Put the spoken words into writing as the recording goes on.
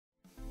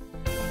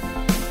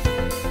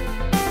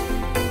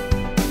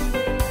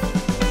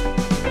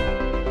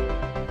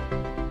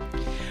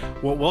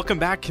Well, welcome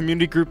back,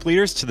 community group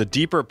leaders, to the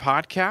Deeper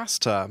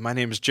Podcast. My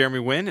name is Jeremy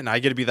Wynn, and I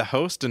get to be the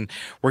host, and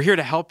we're here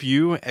to help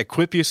you,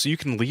 equip you so you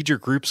can lead your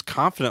groups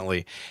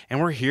confidently.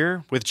 And we're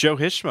here with Joe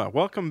Hishma.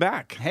 Welcome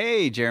back.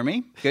 Hey,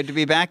 Jeremy. Good to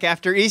be back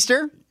after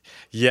Easter.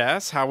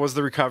 Yes. How was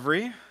the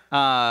recovery?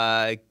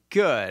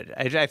 Good.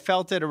 I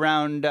felt it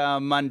around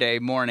Monday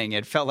morning.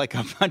 It felt like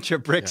a bunch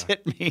of bricks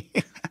hit me.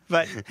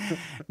 But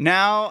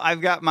now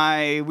I've got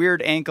my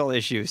weird ankle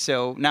issue,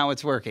 so now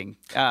it's working.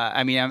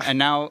 And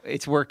now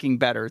it's working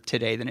better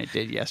today than it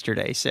did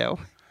yesterday. So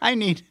I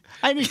need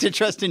to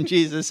trust in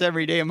Jesus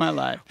every day of my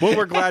life. Well,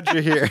 we're glad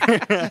you're here.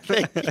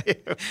 Thank you.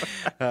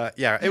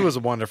 It was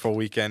a wonderful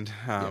weekend.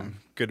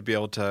 Good to be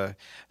able to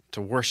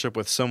worship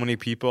with so many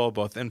people,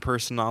 both in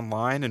person and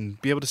online,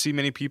 and be able to see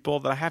many people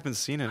that I haven't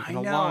seen in a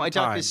long time. I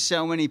talked to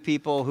so many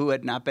people who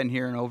had not been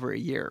here in over a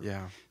year.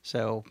 Yeah.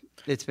 So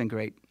it's been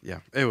great.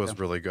 Yeah, it was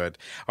really good.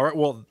 All right,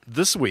 well,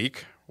 this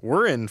week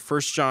we're in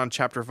 1 John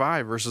chapter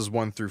 5, verses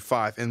 1 through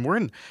 5,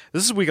 and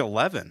this is week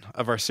 11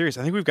 of our series.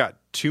 I think we've got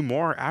 2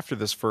 more after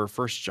this for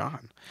 1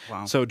 John.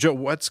 Wow. So, Joe,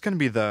 what's going to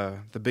be the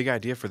big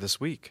idea for this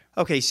week?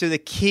 Okay, so the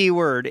key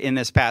word in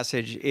this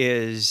passage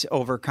is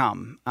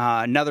overcome.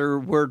 Another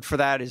word for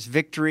that is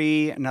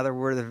victory. Another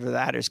word for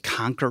that is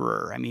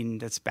conqueror. I mean,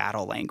 that's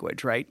battle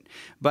language, right?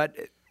 But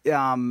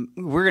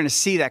we're going to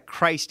see that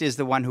Christ is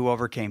the one who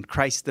overcame,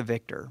 Christ the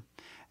victor.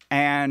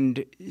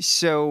 And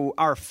so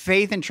our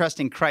faith and trust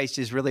in Christ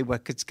is really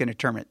what's going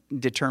to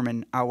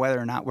determine whether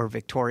or not we're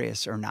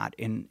victorious or not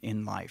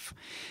in life.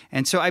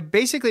 And so I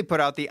basically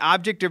put out the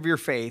object of your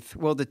faith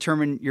will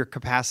determine your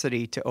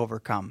capacity to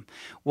overcome.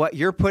 What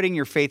you're putting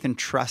your faith and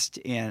trust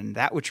in,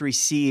 that which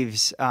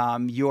receives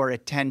your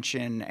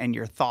attention and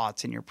your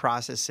thoughts and your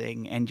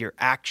processing and your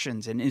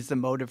actions and is the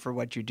motive for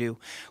what you do,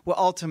 will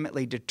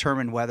ultimately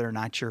determine whether or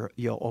not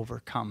you'll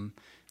overcome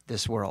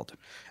this world.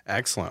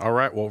 Excellent. All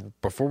right. Well,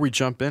 before we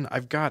jump in,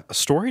 I've got a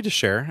story to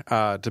share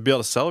to be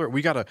able to celebrate.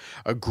 We got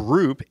a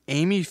group,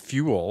 Amy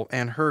Fuel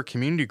and her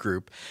community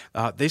group.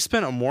 They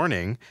spent a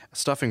morning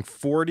stuffing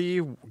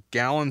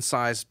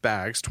 40-gallon-sized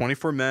bags,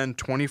 24 men,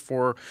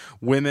 24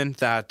 women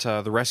that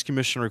the rescue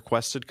mission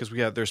requested, because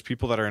there's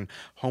people that are in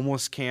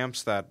homeless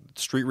camps that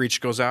Street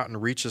Reach goes out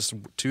and reaches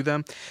to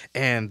them.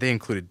 And they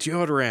included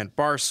deodorant,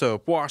 bar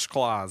soap,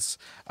 washcloths,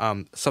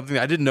 something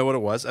I didn't know what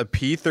it was, a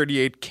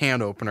P38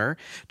 can opener,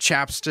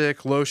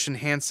 chapstick, lotion,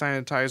 hand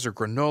sanitizer,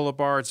 granola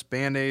bars,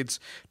 Band-Aids,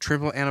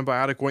 triple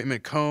antibiotic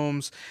ointment,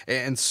 combs,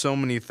 and so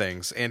many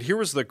things. And here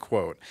was the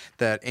quote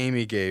that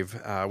Amy gave,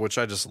 which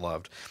I just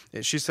loved.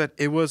 She said,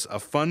 "It was a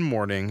fun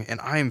morning,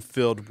 and I am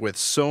filled with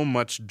so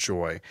much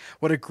joy.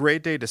 What a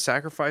great day to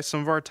sacrifice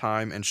some of our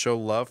time and show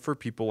love for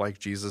people like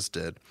Jesus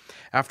did.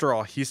 After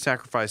all, he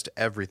sacrificed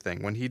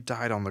everything when he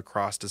died on the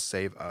cross to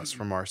save us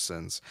from our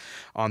sins.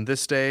 On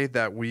this day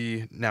that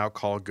we now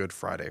call Good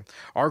Friday,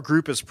 our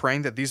group is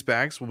praying that these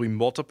bags will be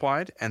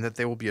multiplied and that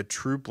they will be a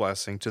true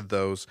blessing to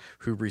those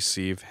who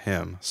receive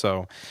him."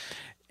 So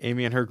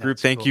Amy and her group,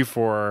 thank you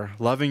for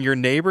loving your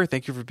neighbor.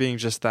 Thank you for being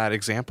just that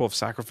example of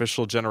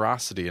sacrificial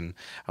generosity. And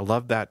I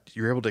love that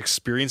you're able to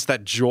experience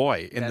that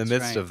joy in the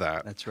midst of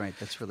that. That's right.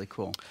 That's really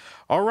cool.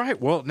 All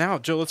right. Well, now,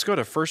 Joe, let's go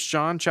to 1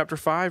 John chapter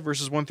 5,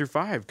 verses 1 through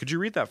 5. Could you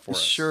read that for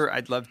us? Sure,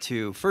 I'd love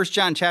to. 1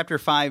 John chapter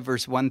 5,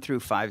 verse 1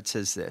 through 5, it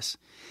says this: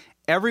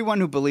 "Everyone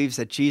who believes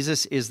that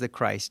Jesus is the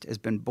Christ has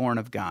been born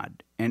of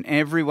God, and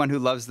everyone who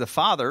loves the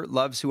Father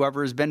loves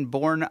whoever has been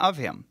born of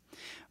him.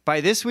 By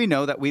this we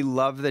know that we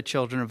love the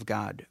children of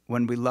God,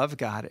 when we love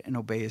God and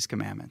obey his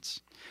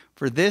commandments.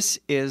 For this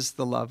is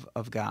the love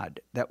of God,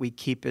 that we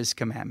keep his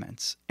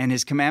commandments. And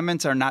his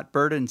commandments are not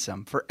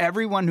burdensome, for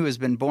everyone who has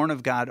been born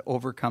of God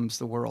overcomes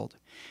the world.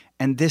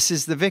 And this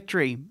is the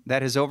victory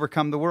that has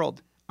overcome the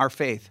world, our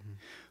faith.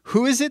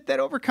 Who is it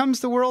that overcomes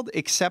the world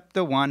except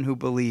the one who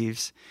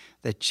believes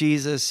that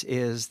Jesus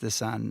is the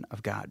Son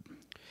of God?"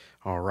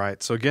 All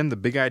right. So again, the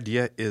big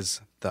idea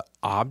is the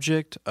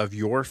object of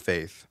your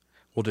faith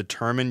will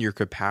determine your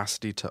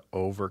capacity to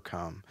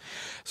overcome.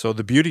 So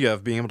the beauty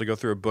of being able to go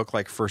through a book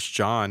like 1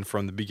 John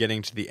from the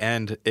beginning to the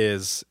end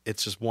is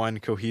it's just one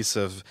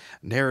cohesive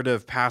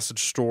narrative,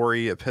 passage,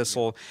 story,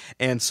 epistle.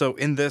 And so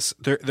in this,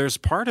 there's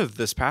part of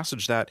this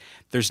passage that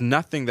there's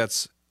nothing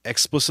that's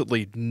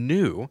explicitly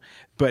new,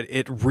 but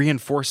it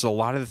reinforces a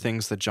lot of the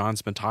things that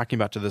John's been talking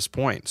about to this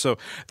point. So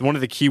one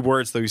of the key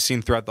words that we've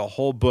seen throughout the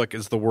whole book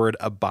is the word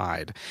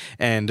abide.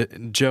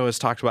 And Joe has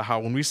talked about how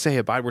when we say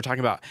abide, we're talking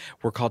about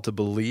we're called to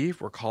believe,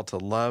 we're called to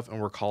love,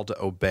 and we're called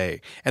to obey.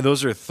 And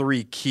those are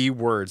 3 key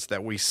words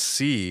that we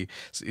see,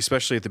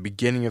 especially at the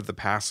beginning of the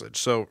passage.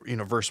 So,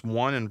 verse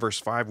 1 and verse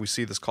 5, we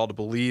see this call to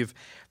believe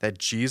that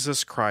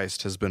Jesus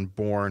Christ has been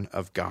born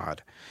of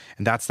God.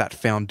 And that's that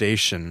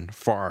foundation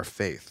for our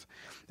faith.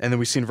 And then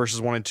we see in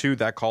verses 1 and 2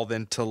 that call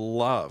then to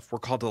love. We're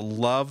called to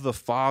love the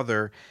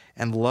Father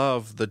and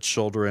love the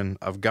children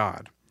of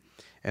God.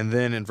 And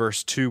then in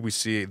verse 2, we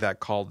see that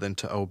call then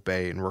to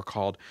obey, and we're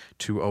called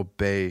to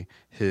obey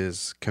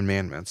his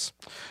commandments.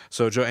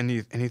 So, Joe,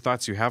 any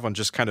thoughts you have on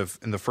just kind of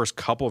in the first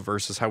couple of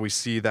verses how we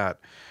see that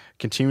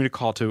continue to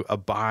call to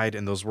abide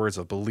in those words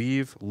of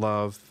believe,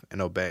 love,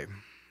 and obey?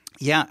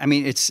 Yeah, I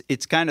mean,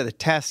 it's kind of the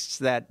tests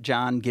that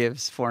John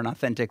gives for an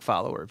authentic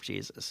follower of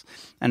Jesus.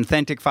 An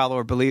authentic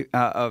follower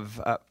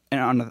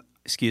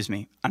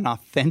an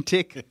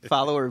authentic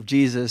follower of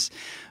Jesus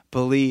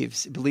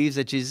believes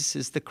that Jesus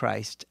is the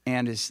Christ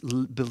and is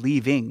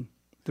believing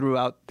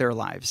throughout their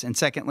lives. And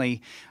secondly,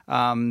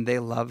 they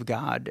love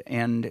God,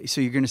 and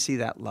so you're going to see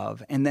that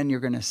love, and then you're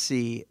going to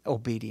see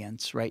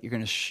obedience, right? You're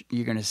going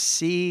to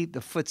see the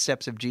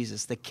footsteps of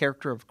Jesus, the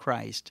character of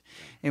Christ,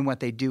 in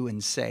what they do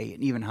and say,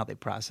 and even how they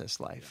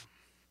process life.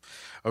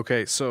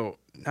 Okay, so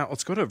now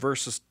let's go to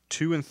verses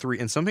 2 and 3,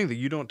 and something that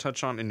you don't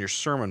touch on in your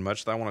sermon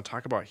much that I want to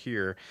talk about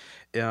here.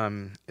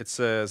 It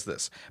says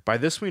this: "By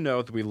this we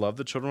know that we love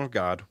the children of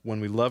God,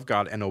 when we love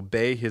God and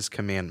obey his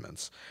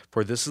commandments.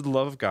 For this is the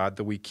love of God,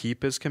 that we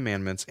keep his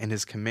commandments, and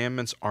his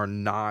commandments are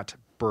not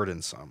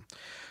burdensome."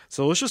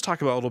 So let's just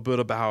talk about a little bit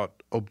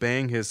about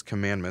obeying his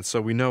commandments. So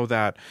we know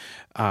that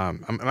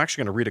I'm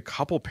actually going to read a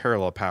couple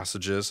parallel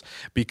passages,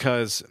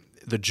 because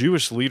the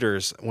Jewish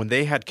leaders, when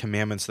they had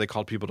commandments they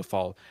called people to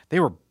follow,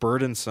 they were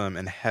burdensome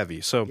and heavy.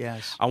 So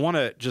Yes. I want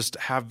to just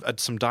have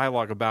some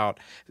dialogue about,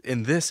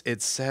 in this,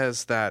 it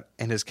says that,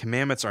 and his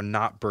commandments are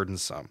not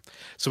burdensome.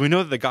 So we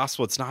know that the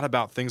gospel, it's not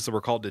about things that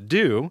we're called to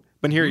do,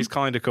 but here he's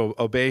calling to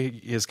obey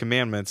his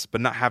commandments,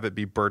 but not have it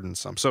be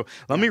burdensome. So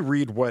let me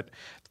read what,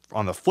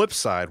 on the flip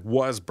side,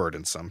 was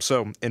burdensome.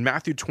 So in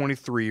Matthew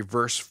 23,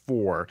 verse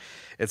 4,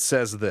 it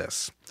says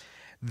this: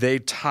 "They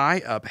tie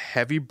up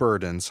heavy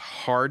burdens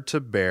hard to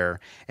bear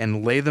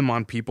and lay them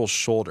on people's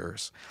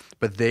shoulders,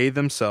 but they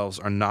themselves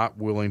are not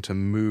willing to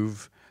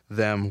move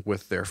them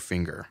with their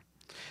finger.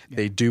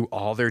 They do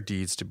all their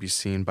deeds to be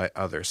seen by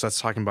others." So that's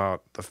talking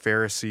about the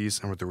Pharisees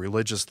and with the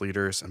religious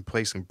leaders and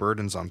placing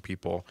burdens on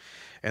people.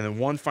 And then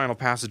one final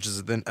passage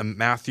is then in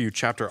Matthew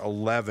chapter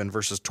 11,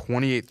 verses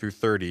 28 through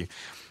 30,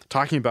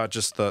 talking about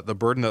just the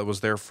burden that was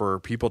there for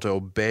people to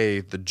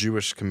obey the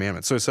Jewish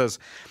commandments. So it says,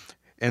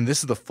 and this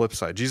is the flip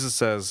side. Jesus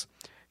says,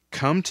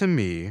 "Come to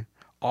me,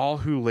 all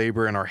who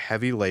labor and are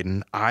heavy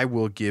laden, I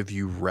will give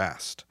you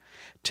rest.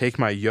 Take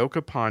my yoke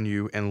upon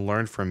you and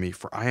learn from me,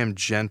 for I am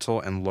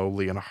gentle and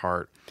lowly in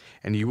heart,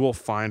 and you will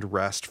find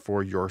rest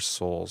for your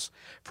souls.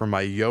 For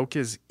my yoke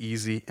is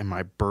easy and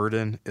my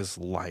burden is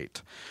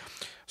light."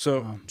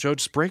 So, Joe,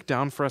 just break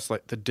down for us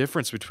like the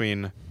difference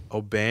between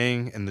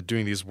obeying and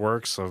doing these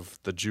works of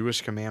the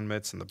Jewish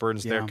commandments and the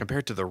burdens there,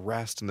 compared to the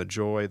rest and the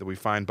joy that we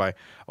find by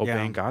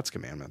obeying God's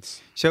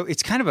commandments. So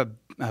it's kind of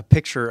a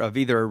picture of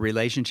either a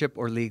relationship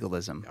or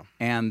legalism. Yeah.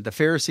 And the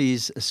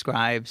Pharisees,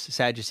 scribes,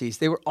 Sadducees,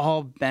 they were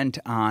all bent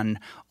on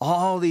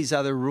all these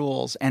other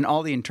rules and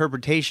all the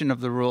interpretation of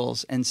the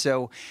rules. And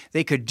so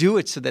they could do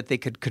it so that they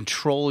could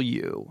control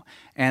you.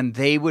 And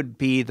they would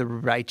be the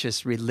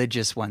righteous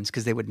religious ones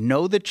because they would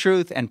know the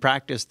truth and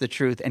practice the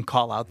truth and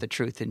call out the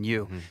truth in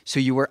you. Mm-hmm. So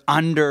you were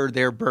under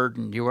their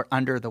burden. You were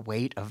under the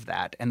weight of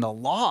that. And the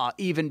law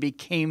even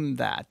became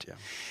that. Yeah.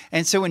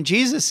 And so when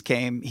Jesus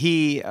came,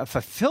 he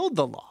fulfilled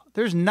the law.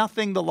 There's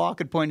nothing the law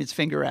could point its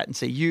finger at and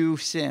say, you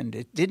sinned.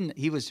 It didn't.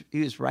 He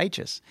was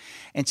righteous.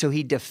 And so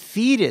he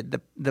defeated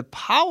the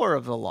power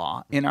of the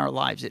law in our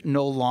lives. It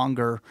no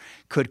longer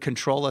could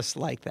control us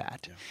like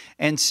that. Yeah.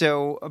 And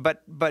so,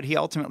 but he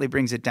ultimately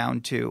brings it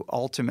down to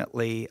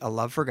ultimately a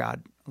love for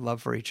God, a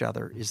love for each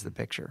other is the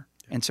picture.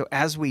 Yeah. And so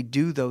as we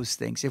do those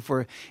things,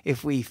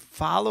 if we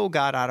follow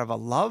God out of a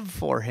love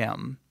for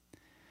him,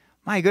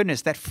 my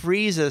goodness, that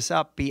frees us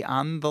up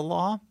beyond the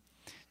law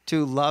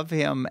to love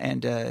him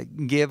and to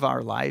give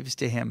our lives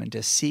to him and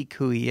to seek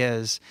who he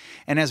is.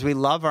 And as we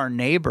love our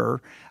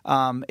neighbor,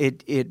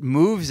 it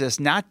moves us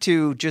not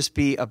to just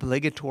be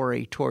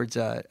obligatory towards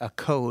a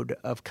code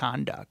of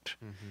conduct,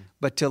 mm-hmm.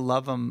 but to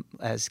love him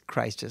as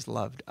Christ has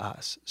loved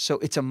us. So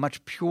it's a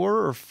much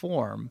purer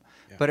form,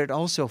 but it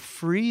also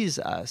frees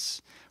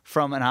us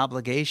from an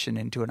obligation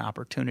into an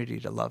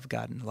opportunity to love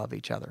God and love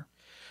each other.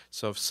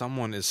 So if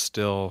someone is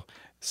still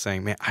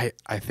saying, man,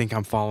 I think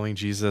I'm following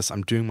Jesus,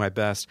 I'm doing my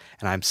best,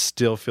 and I'm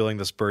still feeling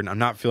this burden, I'm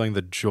not feeling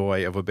the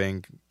joy of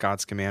obeying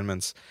God's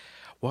commandments,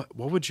 what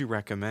would you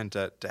recommend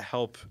to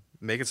help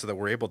make it so that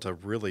we're able to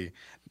really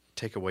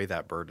take away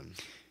that burden?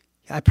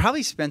 I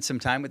probably spent some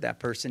time with that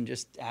person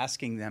just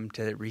asking them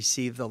to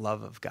receive the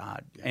love of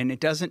God. Yeah. And it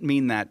doesn't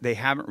mean that they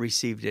haven't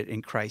received it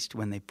in Christ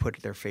when they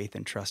put their faith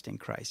and trust in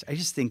Christ. I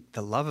just think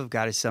the love of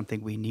God is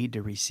something we need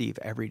to receive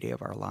every day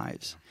of our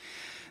lives.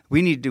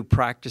 We need to do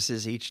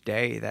practices each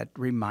day that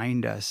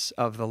remind us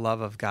of the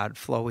love of God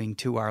flowing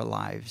to our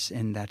lives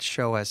and that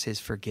show us his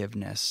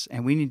forgiveness.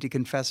 And we need to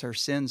confess our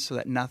sins so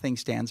that nothing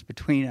stands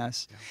between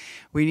us. Yeah.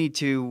 We need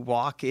to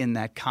walk in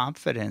that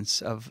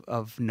confidence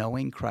of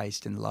knowing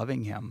Christ and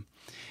loving him.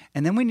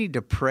 And then we need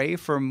to pray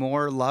for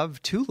more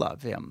love to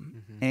love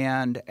him. Mm-hmm.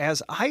 And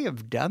as I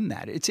have done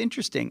that, it's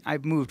interesting.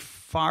 I've moved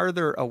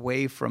farther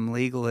away from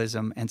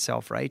legalism and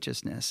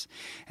self-righteousness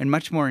and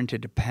much more into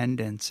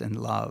dependence and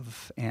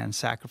love and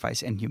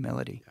sacrifice and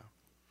humility. Yeah.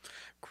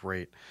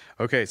 Great.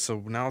 Okay,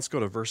 so now let's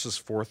go to verses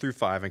 4 through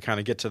 5 and kind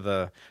of get to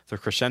the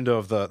crescendo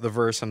of the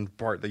verse and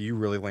part that you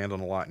really land on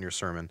a lot in your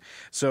sermon.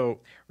 So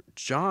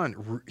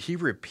John, he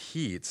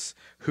repeats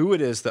who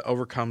it is that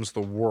overcomes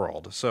the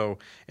world. So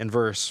in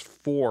verse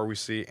 4, we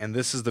see, and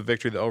this is the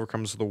victory that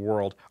overcomes the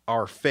world,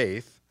 our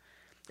faith.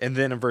 And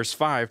then in verse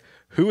 5,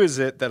 who is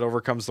it that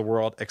overcomes the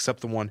world except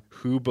the one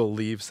who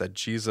believes that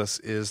Jesus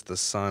is the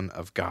Son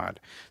of God?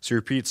 So he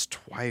repeats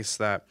twice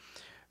that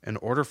in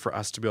order for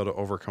us to be able to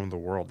overcome the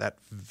world, that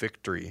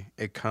victory,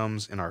 it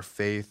comes in our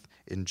faith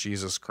in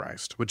Jesus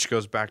Christ, which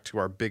goes back to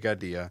our big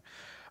idea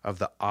of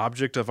the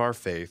object of our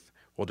faith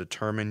will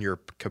determine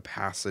your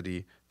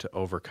capacity to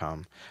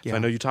overcome. Yeah. So I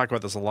know you talk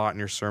about this a lot in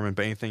your sermon,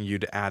 but anything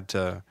you'd add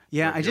to...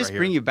 Yeah, I just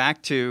bring you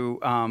back to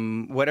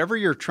whatever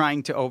you're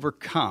trying to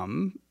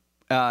overcome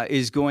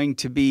is going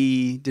to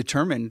be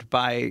determined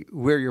by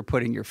where you're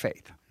putting your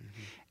faith.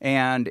 Mm-hmm.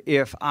 And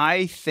if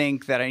I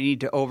think that I need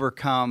to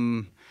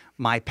overcome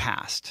my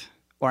past,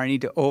 or I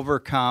need to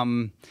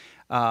overcome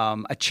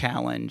a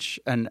challenge,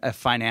 a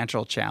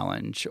financial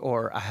challenge,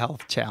 or a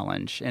health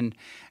challenge, and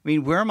I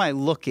mean, where am I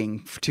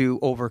looking to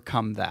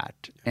overcome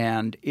that?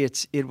 And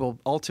it will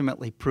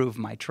ultimately prove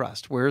my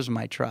trust. Where's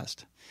my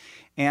trust?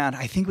 And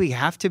I think we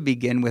have to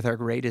begin with our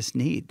greatest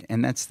need,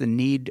 and that's the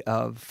need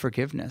of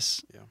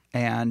forgiveness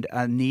and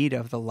a need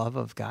of the love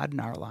of God in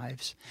our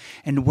lives.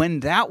 And when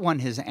that one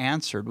is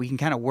answered, we can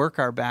kind of work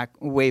our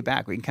way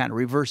back. We can kind of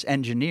reverse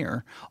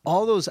engineer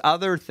all those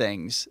other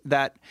things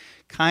that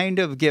kind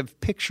of give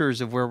pictures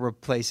of where we're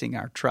placing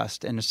our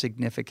trust and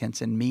significance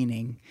and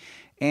meaning,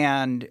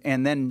 and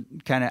then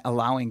kind of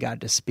allowing God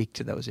to speak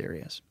to those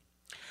areas.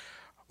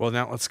 Well,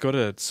 now let's go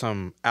to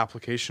some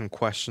application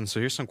questions.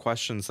 So here's some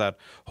questions that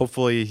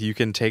hopefully you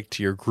can take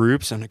to your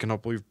groups and it can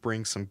hopefully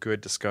bring some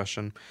good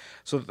discussion.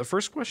 So the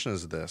first question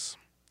is this: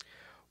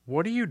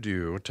 what do you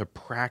do to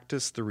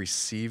practice the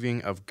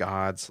receiving of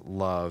God's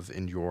love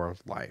in your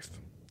life?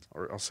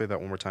 Or I'll say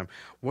that one more time.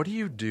 What do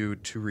you do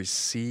to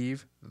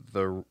receive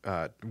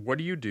what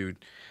do you do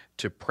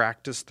to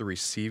practice the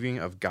receiving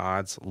of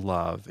God's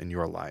love in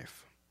your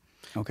life?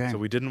 Okay. So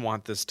we didn't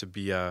want this to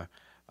be a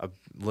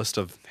list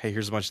of, hey,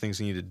 here's a bunch of things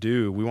you need to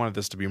do. We wanted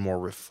this to be more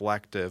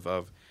reflective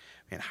of,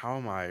 man, how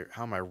am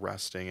I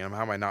resting, and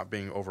how am I not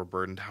being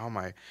overburdened? How am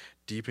I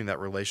deepening that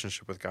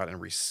relationship with God and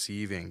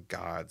receiving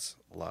God's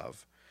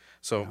love?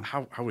 So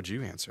how would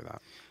you answer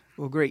that?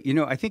 Well, great.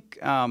 I think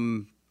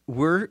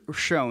we're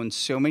shown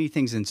so many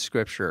things in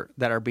Scripture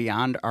that are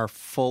beyond our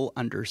full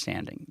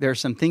understanding. There are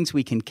some things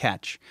we can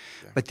catch,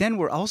 but then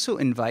we're also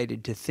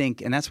invited to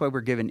think, and that's why we're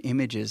given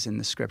images in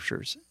the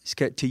Scriptures,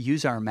 to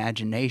use our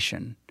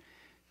imagination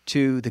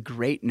to the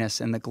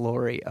greatness and the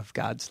glory of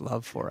God's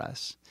love for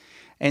us.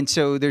 And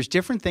so there's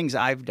different things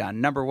I've done.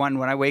 Number one,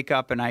 when I wake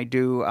up and I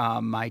do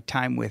my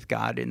time with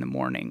God in the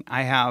morning,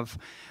 I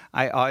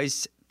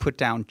always put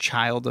down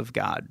child of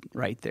God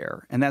right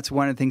there. And that's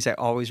one of the things I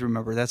always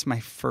remember. That's my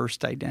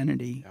first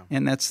identity. Yeah.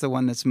 And that's the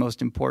one that's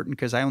most important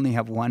because I only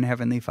have one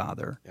Heavenly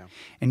Father. Yeah.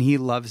 And He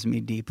loves me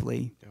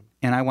deeply. Yeah.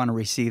 And I want to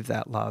receive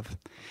that love.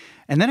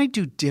 And then I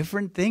do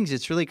different things.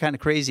 It's really kind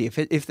of crazy.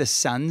 If the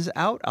sun's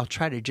out, I'll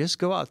try to just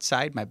go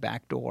outside my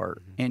back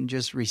door and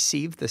just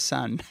receive the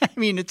sun. I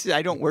mean,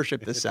 I don't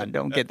worship the sun.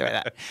 Don't get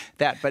that.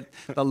 But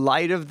the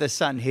light of the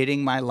sun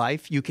hitting my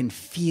life, you can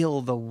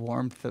feel the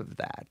warmth of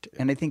that.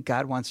 And I think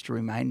God wants to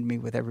remind me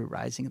with every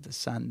rising of the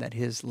sun that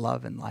His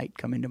love and light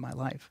come into my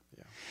life.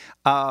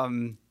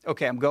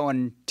 Okay, I'm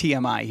going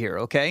TMI here,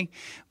 okay?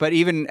 But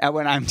even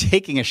when I'm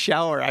taking a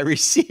shower, I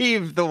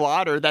receive the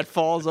water that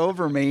falls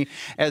over me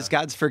as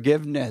God's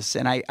forgiveness.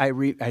 And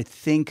I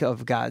think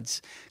of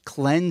God's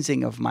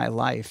cleansing of my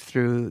life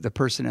through the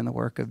person and the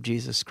work of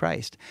Jesus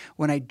Christ.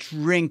 When I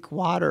drink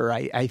water,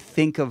 I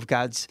think of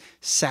God's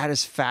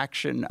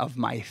satisfaction of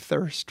my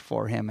thirst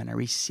for Him, and I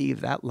receive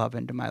that love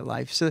into my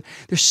life. So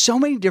there's so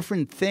many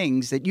different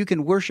things that you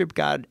can worship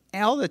God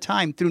all the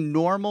time through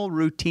normal,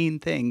 routine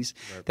things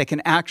that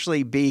can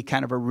actually be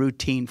kind of a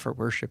routine for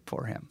worship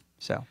for Him.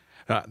 So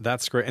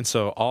that's great. And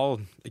so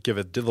I'll give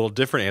a little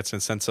different answer in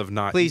the sense of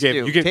not... Please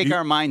do. Take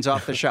our minds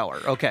off the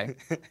shower. Okay.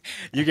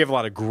 You gave a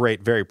lot of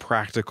great, very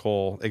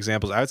practical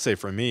examples. I would say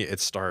for me, it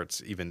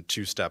starts even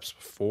 2 steps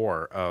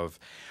before of...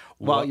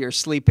 While you're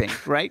sleeping,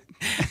 right?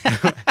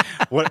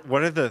 What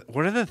are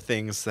the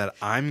things that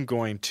I'm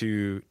going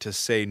to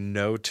say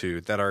no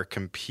to that are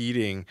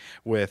competing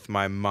with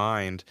my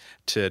mind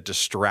to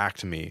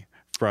distract me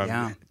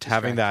from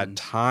having that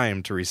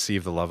time to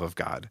receive the love of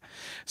God?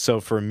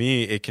 So for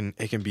me, it can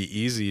be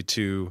easy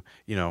to,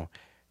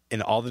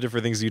 in all the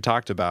different things you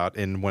talked about,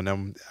 and when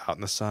I'm out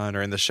in the sun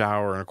or in the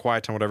shower or in a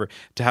quiet time, whatever,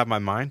 to have my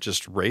mind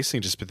just racing,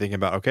 just be thinking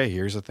about, okay,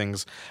 here's the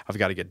things I've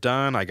got to get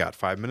done. I got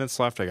 5 minutes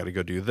left. I got to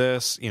go do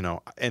this,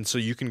 and so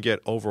you can get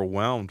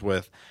overwhelmed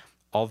with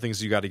all the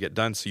things you got to get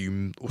done.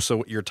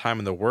 So your time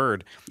in the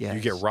Word,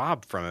 you get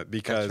robbed from it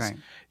because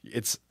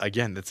it's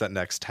that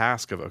next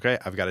task of, okay,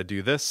 I've got to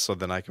do this so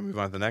then I can move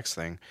on to the next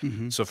thing.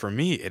 So for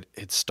me,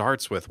 it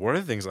starts with what are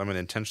the things I'm going to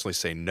intentionally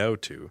say no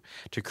to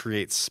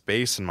create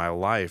space in my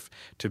life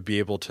to be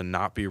able to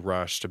not be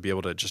rushed, to be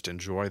able to just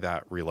enjoy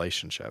that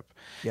relationship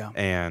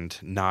and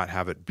not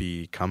have it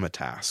become a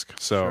task.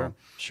 So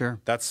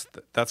sure. That's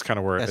kind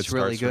of where it starts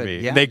really good. for me.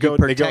 Yeah. They go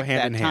hand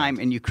that in time hand.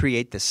 and you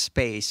create the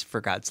space for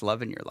God's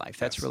love in your life.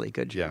 That's really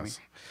good, Jeremy. Yes.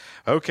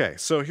 Okay,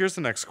 so here's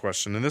the next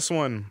question, and this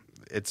one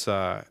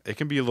it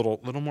can be a little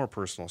more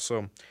personal.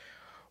 So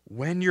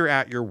when you're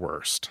at your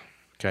worst,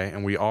 okay,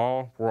 and we're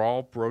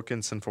all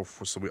broken, sinful,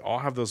 so we all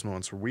have those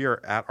moments where we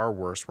are at our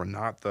worst. We're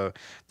not the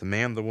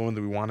man, the woman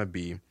that we want to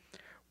be.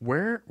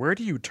 Where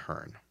do you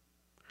turn?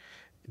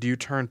 Do you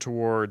turn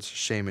towards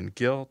shame and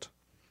guilt,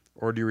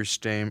 or do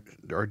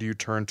you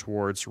turn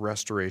towards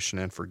restoration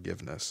and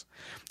forgiveness?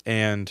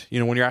 And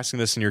when you're asking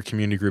this in your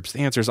community groups, the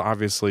answer is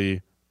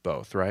obviously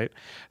both, right?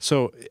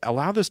 So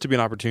allow this to be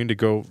an opportunity to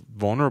go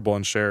vulnerable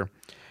and share,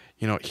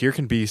 here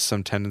can be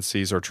some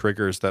tendencies or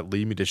triggers that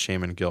lead me to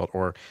shame and guilt,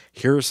 or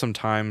here are some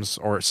times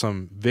or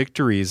some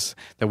victories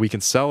that we can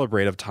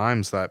celebrate of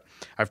times that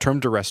I've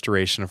turned to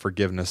restoration and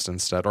forgiveness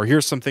instead, or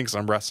here's some things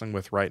I'm wrestling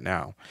with right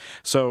now.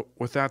 So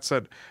with that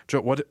said,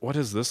 Joe, what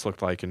does this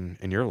look like in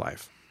your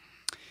life?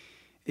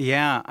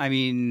 Yeah, I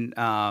mean,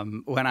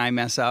 when I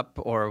mess up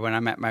or when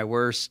I'm at my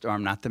worst or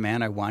I'm not the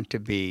man I want to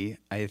be,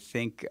 I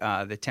think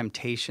the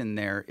temptation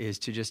there is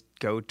to just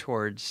go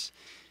towards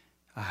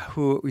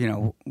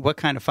what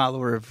kind of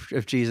follower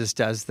of Jesus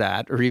does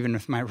that, or even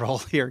if my role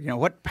here,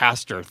 what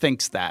pastor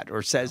thinks that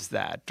or says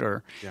that,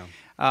 or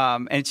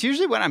and it's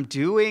usually when I'm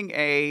doing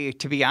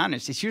to be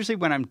honest, it's usually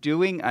when I'm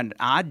doing an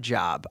odd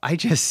job. I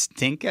just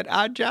stink at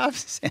odd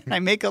jobs and I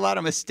make a lot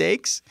of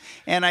mistakes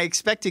and I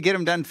expect to get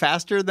them done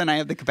faster than I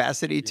have the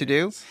capacity to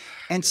do.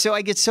 And so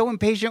I get so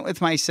impatient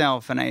with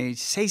myself and I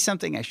say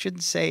something I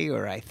shouldn't say,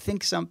 or I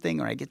think something,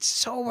 or I get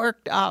so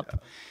worked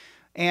up.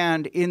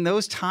 And in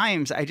those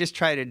times, I just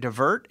try to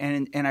divert,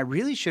 and I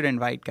really should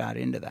invite God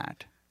into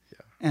that.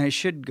 And I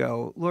should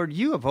go, Lord,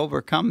 you have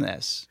overcome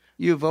this.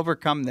 You have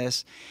overcome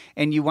this,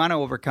 and you want to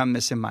overcome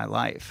this in my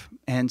life.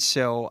 And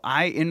so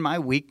in my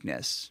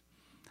weakness,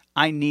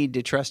 I need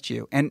to trust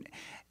you. And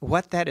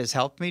what that has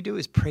helped me do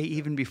is pray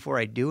even before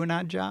I do an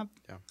odd job.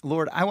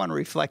 Lord, I want to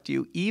reflect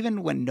you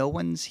even when no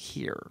one's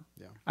here.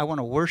 I want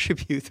to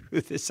worship you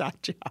through this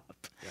odd job.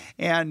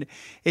 And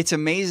it's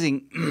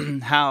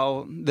amazing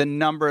how the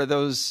number of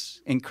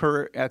those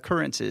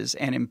occurrences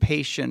and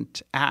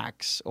impatient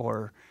acts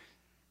or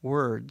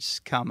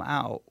words come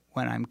out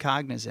when I'm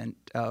cognizant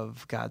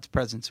of God's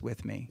presence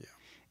with me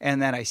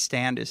and that I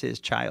stand as his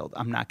child.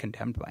 I'm not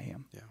condemned by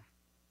him.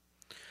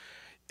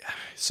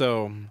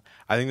 So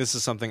I think this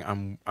is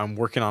something I'm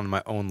working on in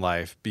my own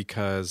life,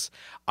 because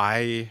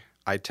I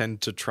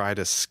tend to try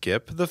to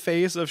skip the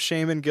phase of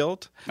shame and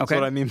guilt. Okay.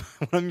 So what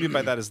I mean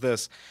by that is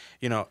this,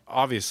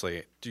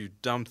 obviously do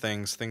dumb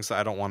things that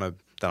I don't want to,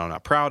 that I'm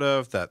not proud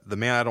of, that the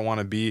man I don't want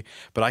to be,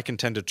 but I can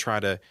tend to try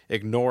to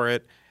ignore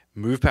it,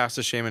 move past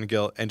the shame and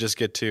guilt, and just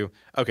get to,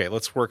 okay,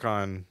 let's work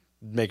on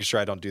making sure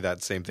I don't do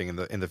that same thing in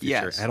the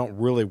future. Yes. I don't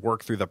really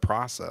work through the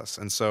process.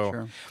 And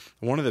so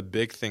one of the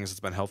big things that's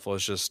been helpful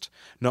is just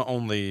not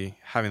only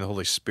having the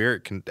Holy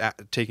Spirit,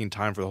 taking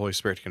time for the Holy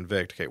Spirit to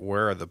convict, okay,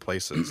 where are the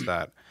places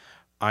that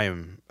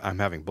I'm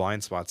having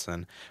blind spots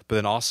in, but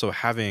then also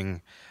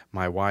having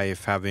my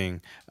wife,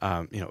 having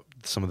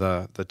some of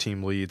the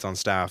team leads on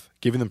staff,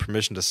 giving them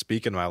permission to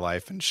speak in my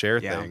life and share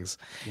things.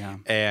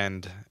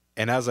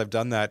 And as I've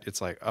done that,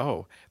 it's like,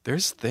 oh,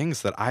 there's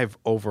things that I've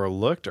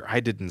overlooked or I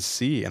didn't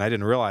see and I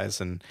didn't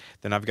realize, and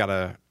then I've got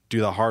to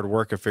do the hard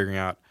work of figuring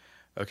out,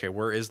 okay,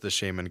 where is the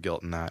shame and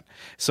guilt in that?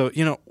 So,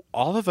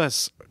 all of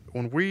us,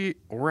 when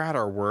we're at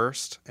our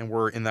worst and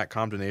we're in that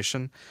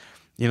condemnation,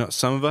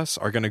 some of us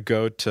are going to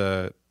go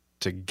to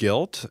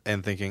guilt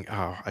and thinking,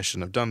 oh, I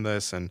shouldn't have done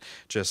this, and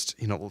just,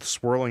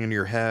 swirling in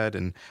your head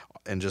and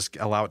just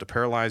allow it to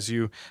paralyze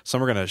you.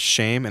 Some are going to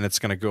shame, and it's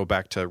going to go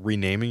back to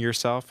renaming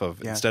yourself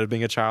instead of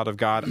being a child of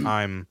God,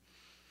 I'm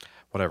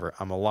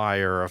a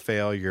liar or a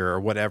failure or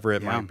whatever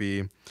it might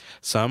be.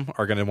 Some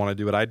are going to want to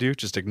do what I do,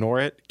 just ignore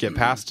it, get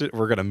past it.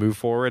 We're going to move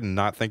forward and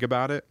not think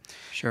about it.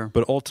 Sure.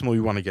 But ultimately,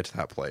 we want to get to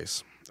that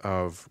place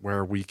of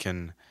where we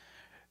can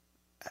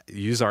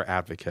use our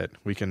advocate,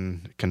 we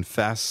can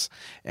confess,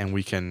 and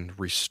we can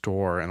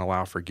restore and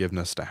allow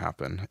forgiveness to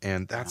happen.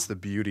 And that's the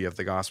beauty of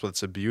the gospel.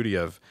 It's the beauty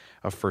of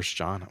 1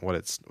 John,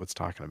 what's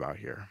talking about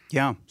here.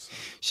 Yeah.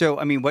 So,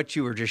 I mean, what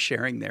you were just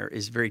sharing there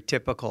is very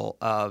typical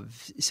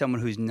of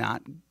someone who's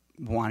not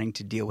wanting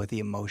to deal with the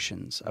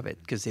emotions of it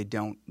because they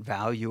don't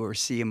value or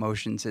see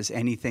emotions as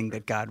anything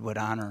that God would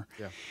honor.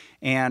 Yeah.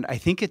 And I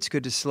think it's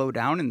good to slow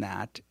down in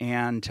that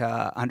and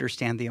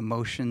understand the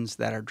emotions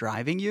that are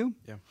driving you.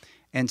 Yeah.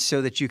 And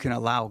so that you can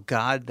allow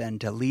God then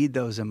to lead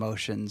those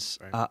emotions.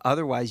 Right.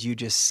 Otherwise, you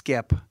just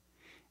skip.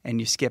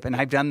 And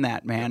I've done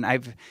that, man.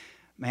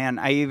 Man,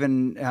 I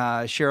even,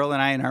 Cheryl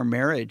and I in our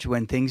marriage,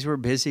 when things were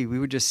busy, we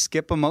would just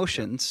skip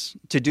emotions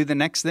to do the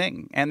next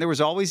thing. And there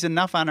was always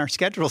enough on our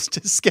schedules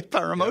to skip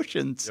our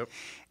emotions. Yep.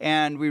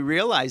 And we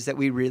realized that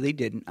we really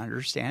didn't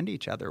understand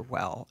each other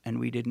well. And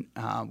we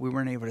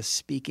weren't able to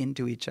speak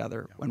into each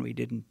other when we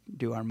didn't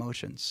do our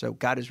emotions. So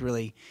God is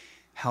really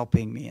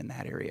helping me in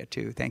that area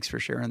too. Thanks for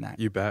sharing that.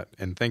 You bet.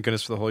 And thank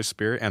goodness for the Holy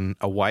Spirit and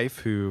a wife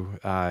who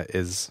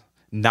is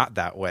not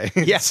that way.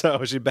 Yeah.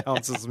 So she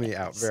balances me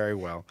out very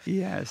well.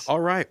 Yes.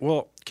 All right.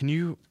 Well, can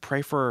you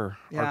pray for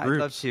our groups?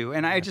 I'd love to.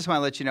 And I just want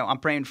to let you know, I'm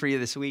praying for you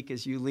this week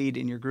as you lead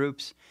in your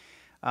groups.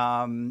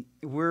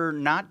 We're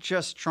not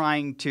just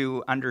trying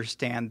to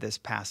understand this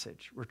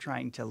passage. We're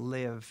trying to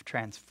live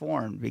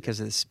transformed because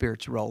of the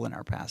Spirit's role in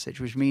our passage,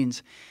 which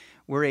means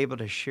we're able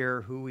to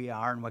share who we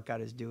are and what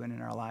God is doing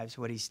in our lives,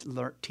 what He's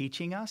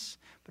teaching us,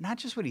 but not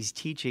just what He's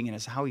teaching in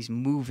us, how He's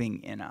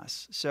moving in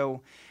us.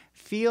 So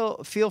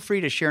feel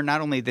free to share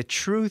not only the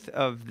truth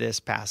of this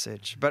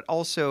passage, but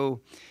also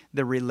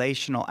the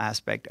relational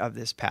aspect of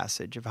this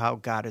passage of how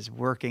God is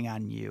working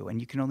on you.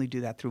 And you can only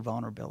do that through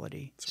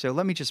vulnerability. So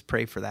let me just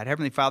pray for that.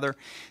 Heavenly Father,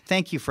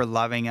 thank you for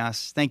loving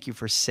us. Thank you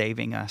for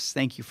saving us.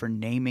 Thank you for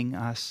naming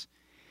us.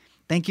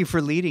 Thank you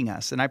for leading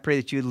us. And I pray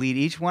that you lead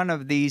each one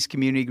of these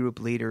community group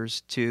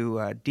leaders to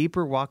a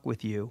deeper walk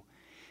with you.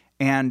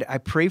 And I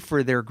pray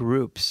for their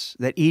groups,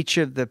 that each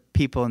of the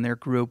people in their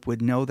group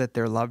would know that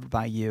they're loved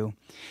by you,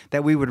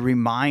 that we would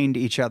remind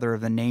each other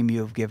of the name you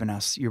have given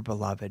us, your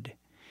beloved,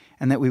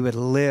 and that we would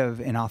live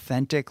in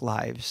authentic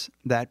lives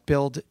that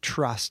build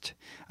trust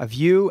of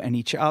you and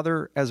each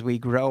other as we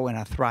grow in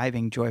a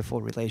thriving,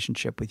 joyful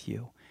relationship with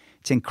you.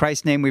 It's in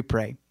Christ's name we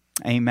pray.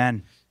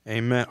 Amen.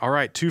 Amen. All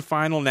right, 2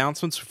 final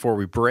announcements before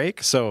we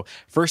break. So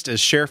first is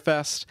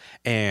ShareFest,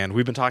 and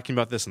we've been talking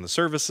about this in the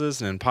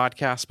services and in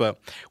podcasts, but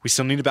we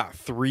still need about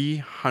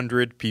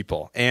 300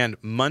 people. And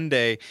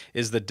Monday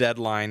is the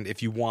deadline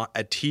if you want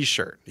a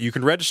T-shirt. You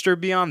can register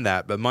beyond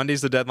that, but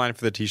Monday's the deadline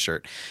for the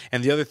T-shirt.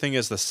 And the other thing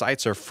is the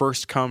sites are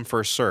first come,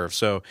 first serve.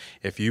 So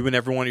if you and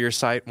everyone at your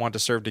site want to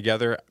serve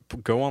together,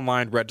 go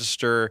online,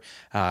 register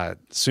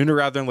sooner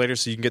rather than later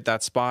so you can get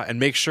that spot,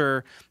 and make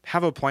sure,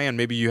 have a plan.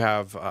 Maybe you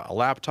have a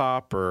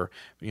laptop or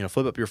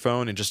flip up your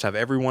phone and just have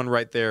everyone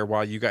right there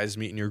while you guys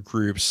meet in your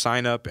groups.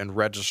 Sign up and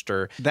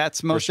register.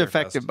 That's most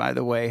effective, by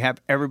the way. Have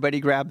everybody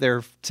grab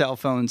their cell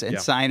phones and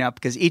sign up,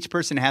 because each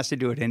person has to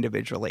do it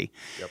individually.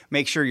 Yep.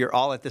 Make sure you're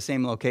all at the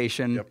same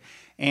location. Yep.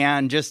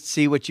 And just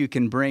see what you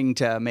can bring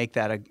to make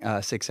that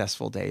a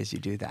successful day as you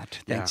do that.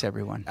 Thanks,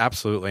 everyone.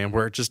 Absolutely. And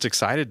we're just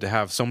excited to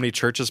have so many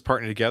churches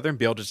partner together and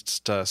be able to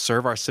just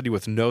serve our city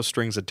with no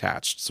strings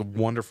attached. It's a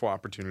wonderful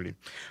opportunity.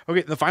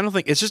 Okay, the final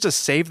thing is just to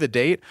save the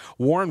date.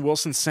 Warren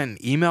Wilson sent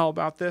an email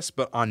about this,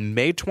 but on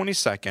May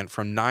 22nd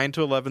from 9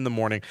 to 11 in the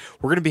morning,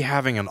 we're going to be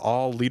having an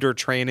all-leader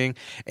training,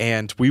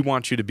 and we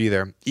want you to be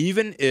there.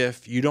 Even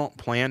if you don't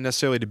plan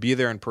necessarily to be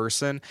there in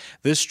person,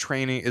 this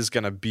training is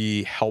going to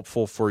be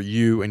helpful for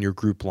you and your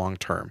group long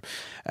term.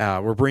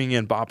 We're bringing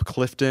in Bob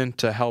Clifton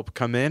to help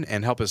come in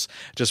and help us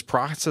just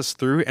process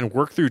through and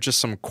work through just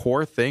some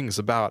core things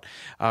about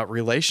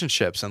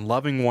relationships and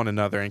loving one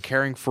another and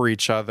caring for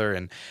each other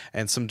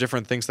and some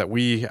different things that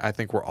I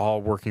think we're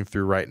all working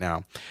through right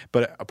now.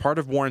 But a part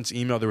of Warren's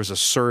email, there was a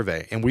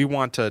survey, and we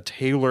want to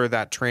tailor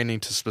that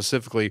training to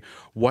specifically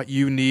what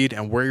you need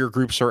and where your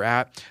groups are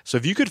at. So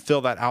if you could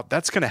fill that out,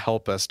 that's going to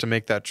help us to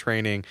make that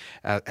training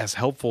as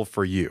helpful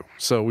for you.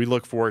 So we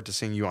look forward to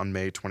seeing you on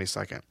May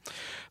 22nd.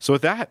 So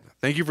with that,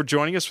 thank you for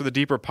joining us for the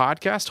Deeper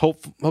Podcast.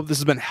 Hope this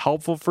has been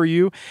helpful for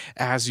you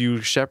as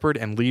you shepherd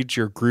and lead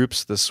your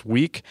groups this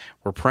week.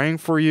 We're praying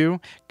for you.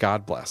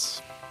 God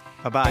bless.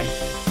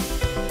 Bye-bye.